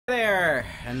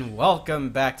and welcome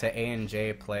back to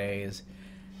A&J Plays.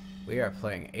 We are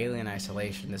playing Alien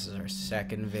Isolation. This is our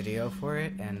second video for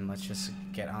it, and let's just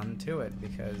get on to it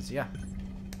because, yeah,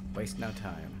 waste no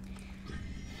time.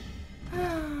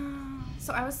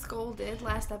 So I was scolded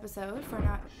last episode for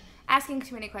not asking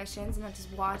too many questions and not just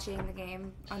watching the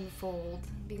game unfold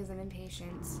because I'm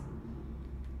impatient. So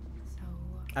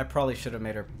I probably should have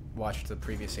made her watch the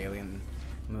previous Alien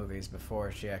movies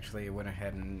before she actually went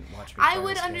ahead and watched me. I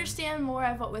would understand more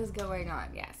of what was going on,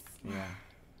 yes. Yeah.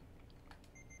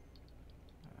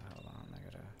 Hold on, I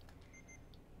gotta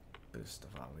boost the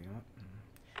volume up.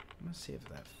 I'm gonna see if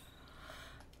that...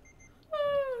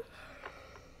 Oh,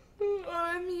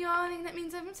 I'm yawning. That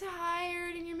means I'm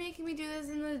tired and you're making me do this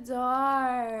in the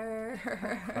dark.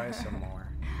 Try some more.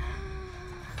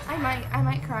 I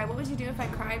might cry. What would you do if I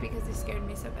cried because they scared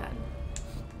me so bad?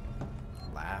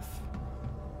 Laugh.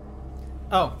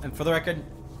 Oh, and for the record,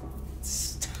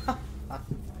 stop.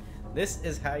 This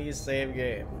is how you save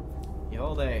game. You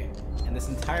hold A, and this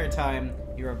entire time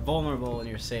you are vulnerable in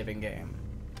your saving game.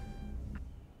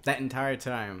 That entire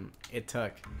time it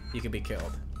took, you could be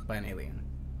killed by an alien,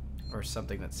 or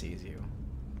something that sees you,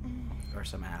 or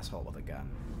some asshole with a gun.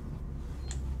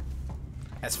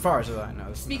 As far as I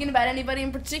know. Speaking about anybody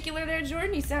in particular there,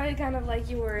 Jordan, you sounded kind of like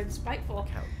you were spiteful. Look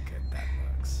how good that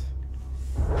looks.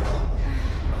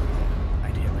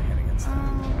 Ideally hitting it. Oh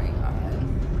my god.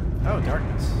 Oh,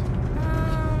 darkness. Oh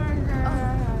my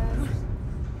god.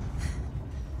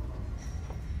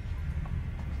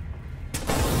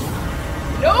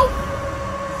 Nope.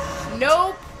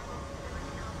 Nope.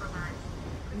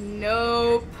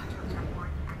 Nope.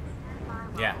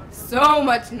 Yeah. So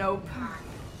much nope.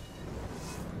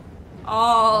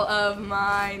 All of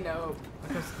my nope.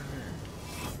 What goes through here?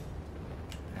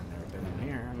 I've never been in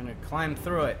here. I'm gonna climb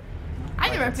through it.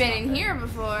 I've never been in here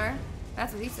before.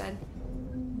 That's what he said.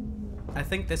 I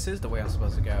think this is the way I'm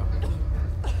supposed to go.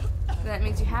 That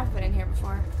means you have been in here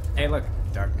before. Hey, look,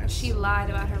 darkness. She lied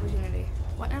about her virginity.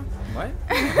 What now? What?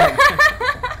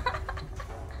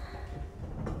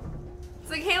 It's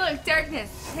like, hey, look,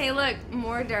 darkness. Hey, look,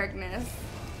 more darkness.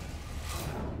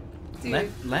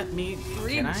 Dude, let me.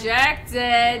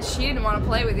 rejected. She didn't want to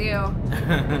play with you.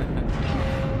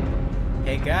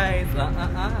 Hey guys.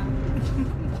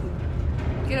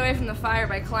 Get away from the fire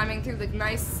by climbing through the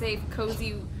nice, safe,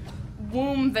 cozy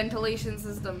womb ventilation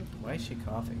system. Why is she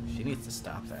coughing? She needs to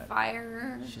stop that.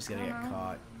 Fire. She's gonna get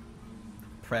caught.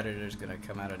 Predator's gonna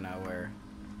come out of nowhere.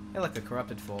 Hey, look, a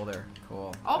corrupted folder.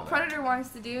 Cool. All Predator wants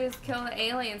to do is kill an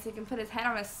alien so he can put his head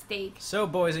on a stake. So,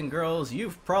 boys and girls,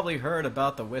 you've probably heard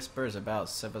about the whispers about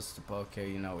Sevastopol,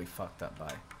 you know, we fucked up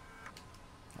by.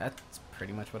 That's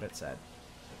pretty much what it said.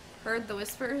 Heard the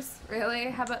whispers?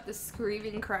 Really? How about the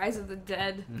screaming cries of the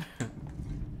dead?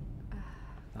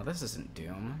 Now, this isn't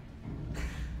Doom.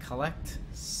 Collect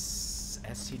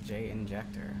SCJ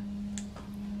injector.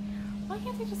 Why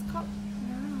can't they just call...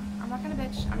 No, I'm not gonna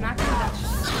bitch. I'm not gonna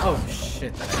bitch. Oh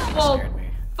shit, that actually Well, scared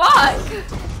me. fuck!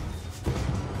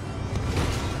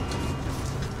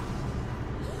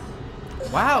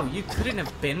 Wow, you couldn't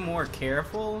have been more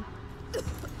careful?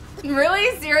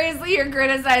 Really? Seriously? You're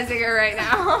criticizing her right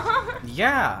now?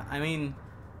 Yeah, I mean,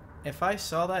 if I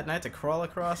saw that and I had to crawl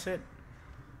across it,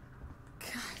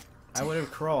 God, I would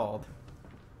have crawled.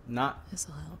 Not...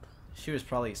 This'll help. She was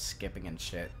probably skipping and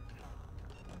shit.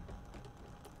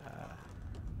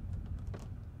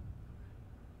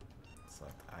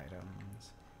 Select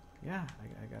items. Yeah,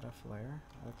 I got a flare.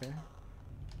 Okay.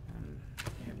 And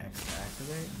hit X to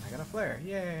activate. And I got a flare.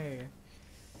 Yay!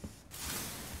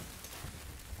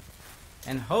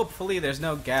 And hopefully there's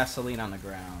no gasoline on the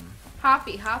ground.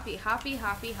 Hoppy, hoppy, hoppy,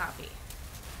 hoppy, hoppy.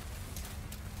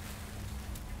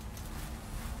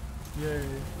 Yay.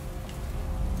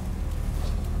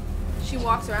 She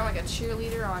walks around like a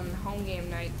cheerleader on home game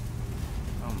night.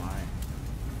 Oh my.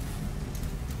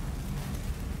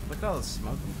 Look at all the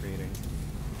smoke I'm creating.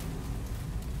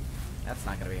 That's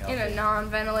not gonna be healthy. In a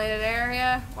non-ventilated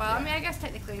area. Well, I mean, I guess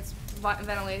technically it's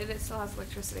ventilated. It still has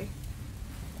electricity.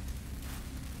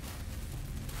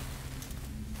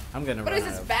 I'm gonna What run is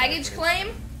this, out of baggage fire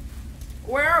claim?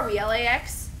 Where are we,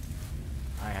 LAX?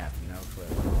 I have no clue.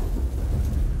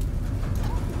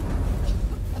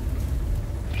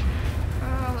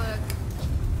 Oh, look.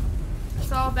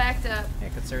 It's all backed up. Yeah, I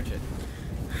could search it.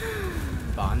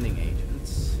 Bonding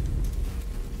agents.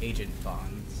 Agent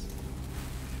bonds.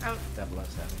 Oh, 007.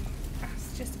 I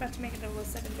was just about to make a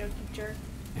 007 joke, you jerk.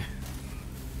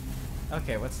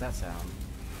 Okay, what's that sound?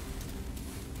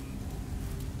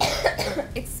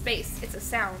 It's space. It's a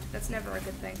sound. That's never a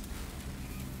good thing.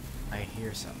 I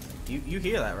hear something. You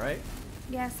hear that, right?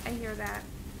 Yes, I hear that.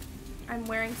 I'm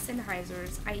wearing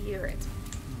Sennheisers. I hear it.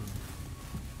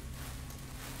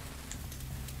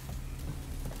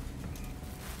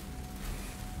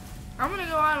 I'm gonna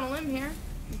go out on a limb here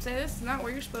and say this is not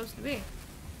where you're supposed to be.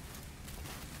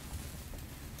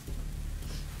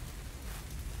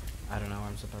 I don't know where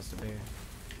I'm supposed to be.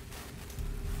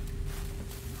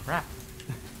 Crap.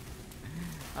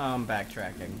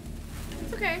 Backtracking.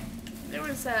 It's okay. There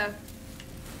was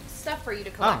stuff for you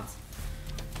to collect. Oh.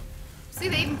 See,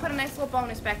 they even put a nice little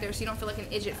bonus back there so you don't feel like an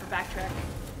idiot for backtracking.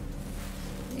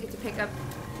 You get to pick up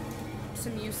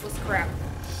some useless crap.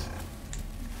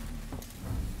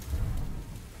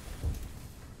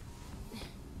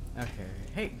 Okay.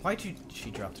 Hey, why'd she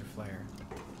dropped her flare?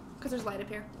 Because there's light up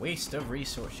here. Waste of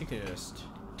resource. She could just...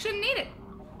 Shouldn't need it.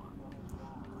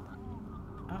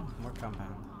 Oh, more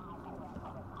compound.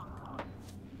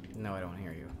 No, I don't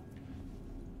hear you.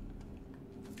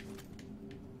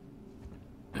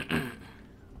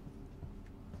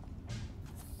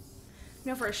 You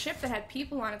know, for a ship that had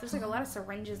people on it, there's like a lot of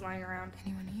syringes lying around.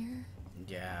 Anyone here?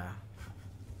 Yeah.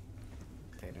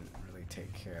 They didn't really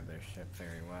take care of their ship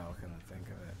very well, come to think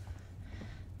of it.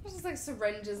 There's just like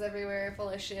syringes everywhere full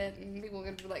of shit, and people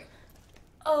could be like,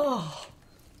 oh!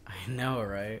 I know,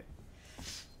 right?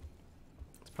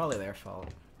 It's probably their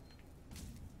fault.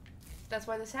 that's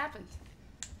why this happened.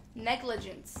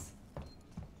 Negligence.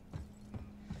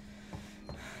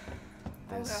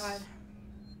 Oh god.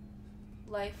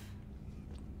 Life.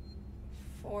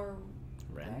 For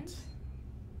Rent?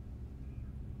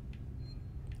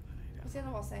 What's the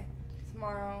other one say?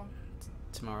 Tomorrow.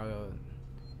 Tomorrow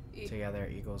together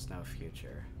equals no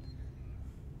future.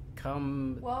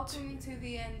 Come. Welcome to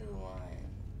the end of the line.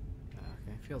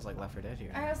 Okay, feels like Left 4 Dead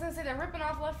here. I was gonna say they're ripping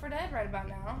off Left 4 Dead right about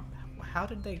now. How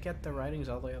did they get the writings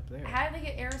all the way up there? How did they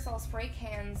get aerosol spray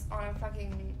cans on a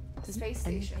fucking space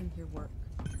station? Anything here work?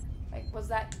 Like, was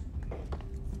that...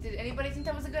 Did anybody think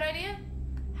that was a good idea?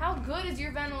 How good is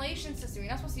your ventilation system?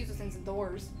 You're not supposed to use those things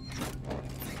indoors.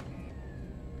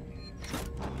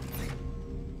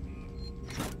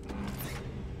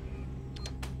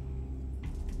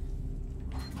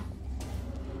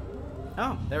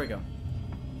 Oh, there we go.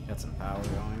 Got some power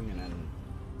going, and then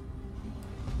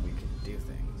we could do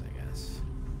things, I guess.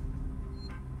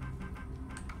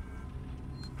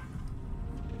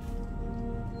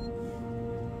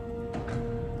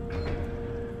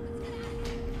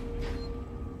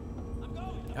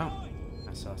 Oh,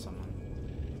 I saw someone.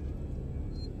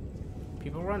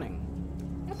 People running.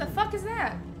 What the fuck is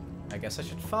that? I guess I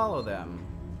should follow them.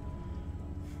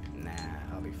 Nah,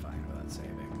 I'll be fine without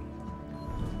saving.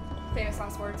 Famous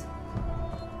last words.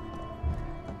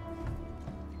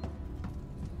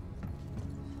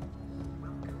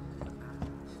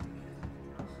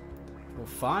 Well,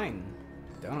 fine.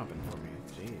 Don't open for me.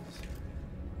 Jeez.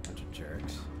 Bunch of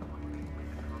jerks.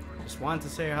 Just wanted to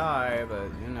say hi,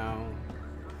 but, you know,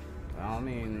 by all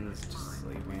means, just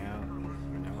leave me out.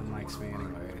 No one likes me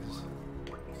anyways.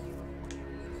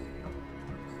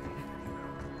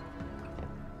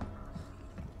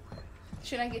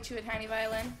 Should I get you a tiny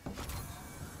violin?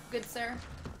 Good sir.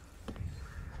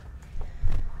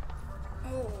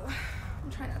 Oh, I'm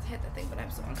trying not to hit that thing, but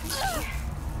I'm so uncomfortable.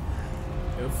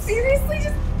 Oops. Seriously,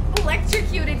 just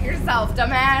electrocuted yourself,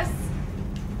 dumbass.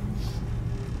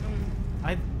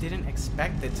 I didn't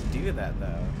expect it to do that,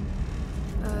 though.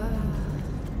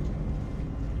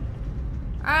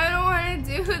 I don't want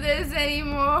to do this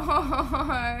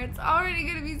anymore. It's already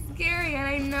gonna be scary, and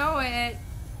I know it.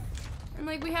 And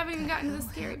like, we haven't even gotten to the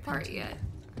scary part yet.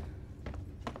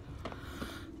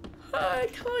 Oh, I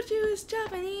told you it was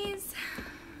Japanese.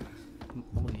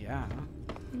 Well, yeah.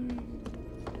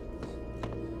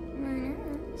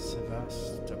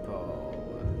 Sevastopol.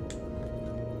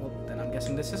 Well, then I'm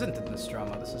guessing this isn't the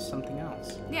Nostromo. This is something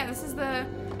else. Yeah, this is the,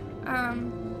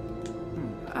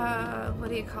 what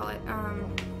do you call it? I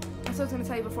was gonna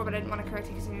tell you before, but I didn't want to correct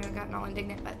you because you would have gotten all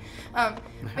indignant. But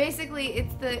basically,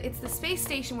 it's the space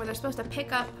station where they're supposed to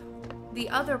pick up the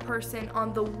other person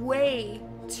on the way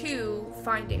to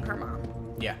finding her mom.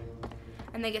 Yeah.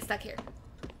 And they get stuck here.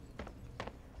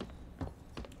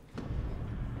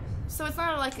 So it's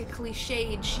not like a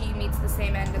cliched she meets the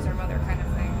same end as her mother kind of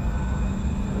thing.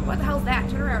 What the hell's that?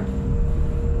 Turn around.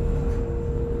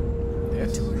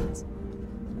 Yes.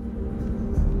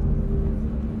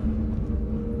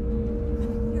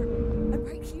 I'm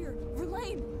right here.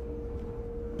 Verlaine.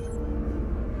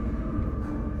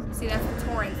 See, that's the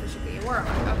Torrens that should be. Where am I?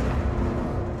 Okay.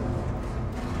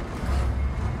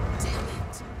 Damn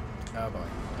it. Oh boy.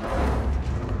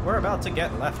 We're about to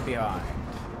get left behind.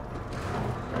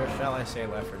 Or shall I say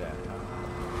Left 4 Dead?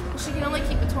 She can only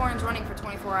keep the Torrens running for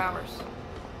 24 hours.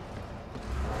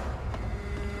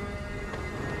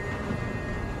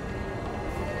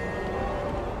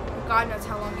 God knows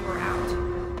how long you were out.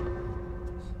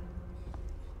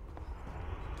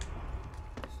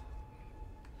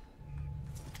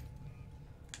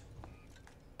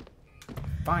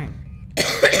 Fine.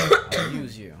 I'll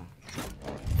use you.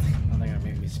 I think it'll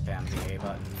make me spam the A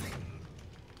button.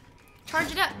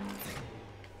 Charge it up.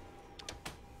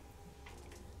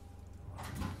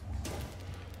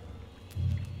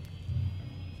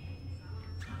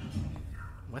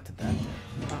 What did that do?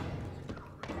 Oh.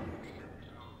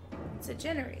 It's a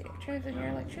generator. Turns on your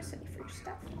electricity for your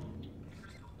stuff.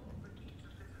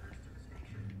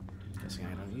 Guessing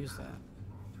I don't use that.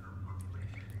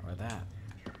 Or that.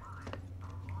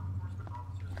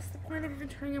 What's the point of even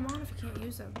turning them on if you can't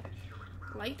use them?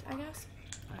 Light, I guess?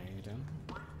 I don't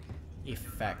know.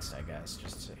 Effects, I guess,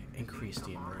 just to increase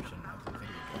the immersion of the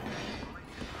video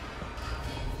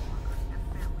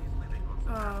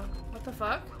game. What the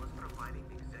fuck?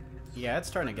 Yeah, it's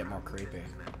starting to get more creepy.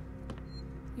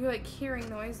 You're like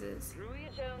hearing noises. Ruya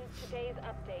Jones, today's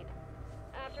update.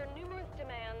 After numerous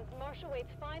demands, Marshal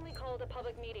Waits finally called a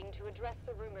public meeting to address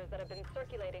the rumors that have been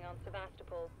circulating on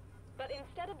Sevastopol. But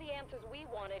instead of the answers we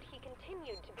wanted, he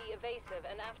continued to be evasive,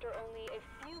 and after only a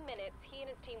few minutes, he and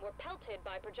his team were pelted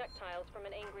by projectiles from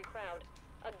an angry crowd.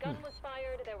 A gun was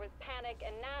fired, there was panic,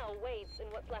 and now Waits and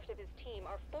what's left of his team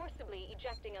are forcibly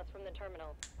ejecting us from the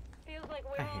terminal. Feels like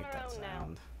we're I on hate our that own now.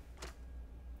 sound.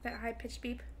 That high-pitched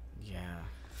beep. Yeah.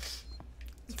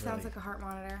 It sounds like a heart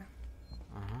monitor.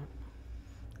 Uh-huh.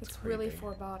 It's really creepy.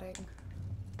 foreboding.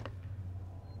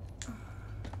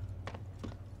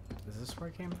 Is this where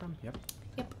it came from? Yep.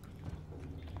 Yep.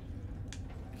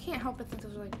 I can't help but think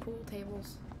those are like pool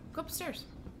tables. Go upstairs.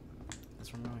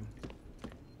 That's where I'm going.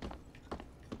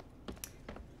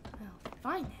 Well,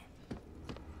 fine then.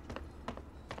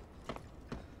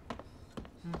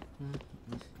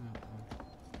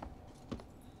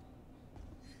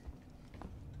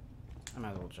 I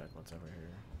might as well check what's over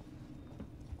here.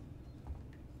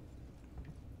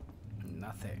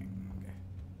 Nothing.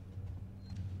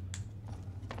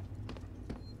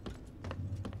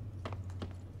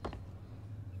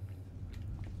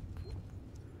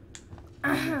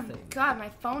 God, my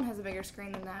phone has a bigger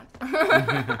screen than that.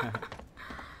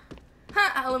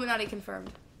 Ha! Illuminati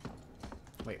confirmed.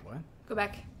 Wait, what? Go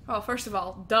back. Oh, first of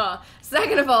all, duh.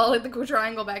 Second of all, hit the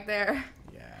triangle back there.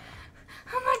 Yeah.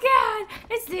 Oh my God!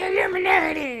 It's the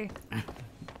Illuminati!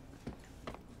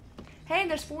 Hey,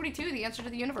 there's 42, the answer to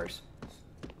the universe.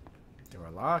 They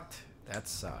were locked. That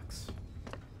sucks.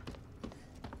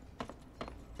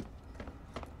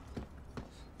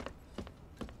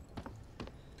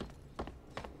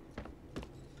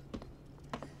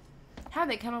 How'd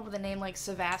they come up with a name like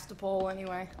Sevastopol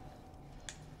anyway?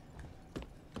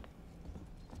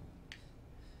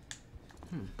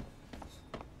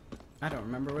 I don't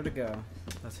remember where to go.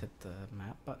 Let's hit the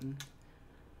map button.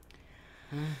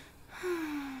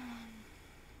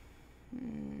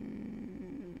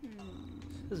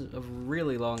 This is a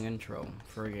really long intro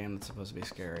for a game that's supposed to be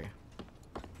scary.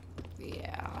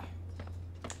 Yeah.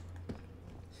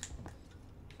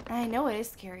 I know it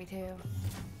is scary too.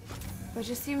 But it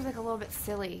just seems like a little bit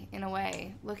silly in a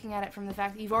way, looking at it from the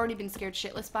fact that you've already been scared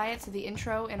shitless by it, so the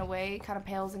intro, in a way, kind of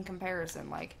pales in comparison.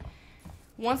 Like,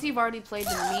 once you've already played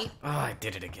the meat... Oh, I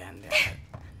did it again. Damn it.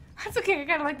 That's okay, I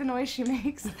kind of like the noise she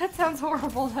makes. That sounds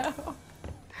horrible, though.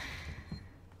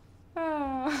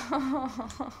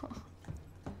 Oh.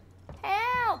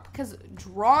 Help! Because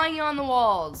drawing you on the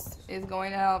walls is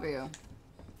going to help you.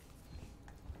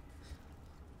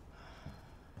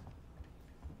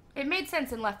 It made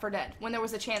sense in Left 4 Dead, when there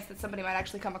was a chance that somebody might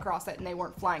actually come across it and they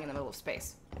weren't flying in the middle of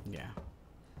space. Yeah.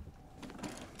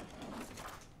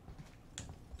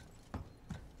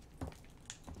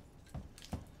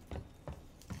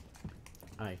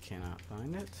 I cannot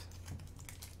find it.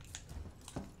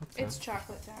 What's It's that?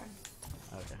 chocolate time.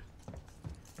 Okay.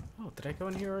 Oh, did I go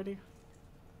in here already?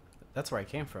 That's where I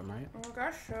came from, right? Oh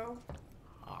gosh, so.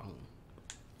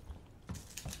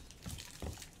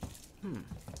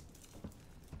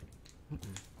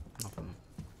 Nothing.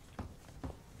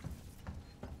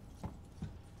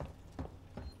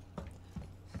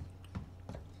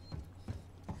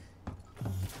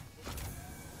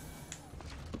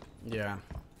 Yeah.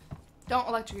 Don't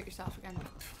electrocute yourself again.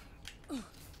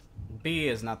 B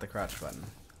is not the crouch button.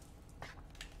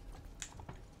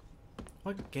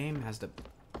 What game has the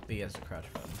B as the crouch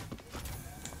button?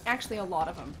 Actually, a lot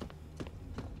of them.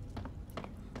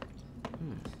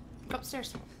 Go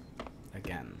upstairs.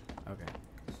 Again. Okay.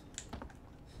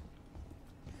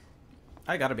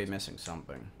 I gotta be missing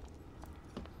something.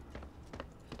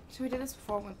 So we did this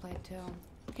before when we played too.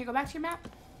 Okay, go back to your map.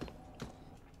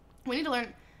 We need to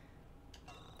learn.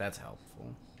 That's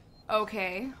helpful.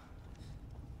 Okay.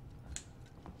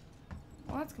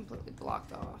 Well, that's completely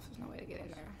blocked off. There's no way to get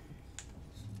in there.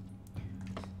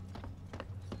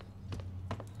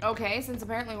 Okay, since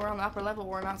apparently we're on the upper level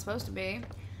where we're not supposed to be.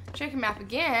 Check your map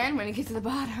again when you get to the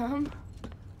bottom.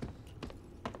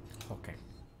 Okay.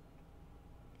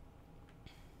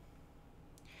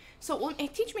 So,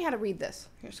 teach me how to read this.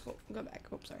 Here's cool. Go back.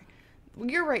 Oops, sorry.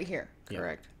 You're right here,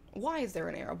 correct? Yeah. Why is there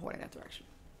an arrow pointing that direction?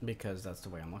 Because that's the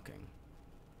way I'm looking.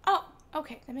 Oh,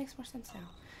 okay. That makes more sense now.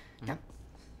 Now,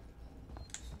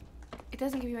 it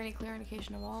doesn't give you any clear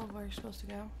indication of all of where you're supposed to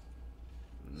go.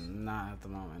 Not at the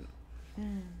moment.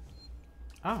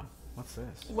 Oh, what's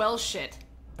this? Well, shit.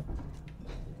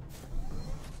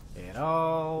 It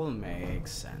all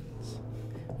makes sense.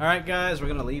 Alright guys, we're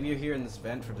gonna leave you here in this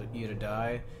vent for you to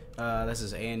die. This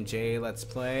is A&J Let's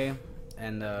Play.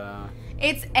 And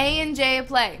it's A&J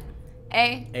Play.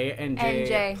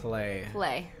 A&J Play.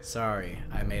 Play. Sorry,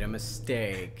 I made a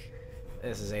mistake.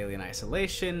 This is Alien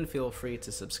Isolation. Feel free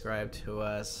to subscribe to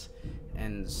us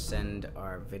and send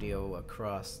our video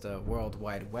across the World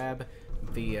Wide Web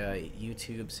via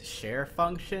YouTube's share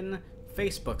function,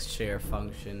 Facebook's share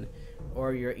function,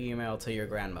 or your email to your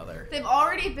grandmother. They've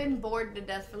already been bored to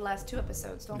death for the last 2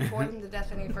 episodes. Don't bore them to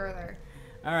death any further.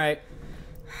 Alright.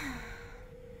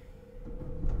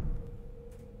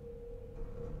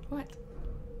 What?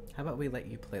 How about we let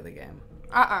you play the game?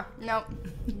 No.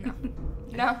 No.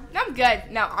 No, I'm good.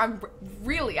 No, I'm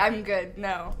good.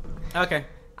 No. Okay.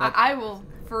 I will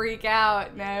freak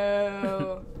out.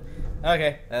 No.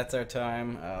 Okay, that's our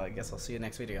time. I guess I'll see you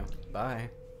next video. Bye.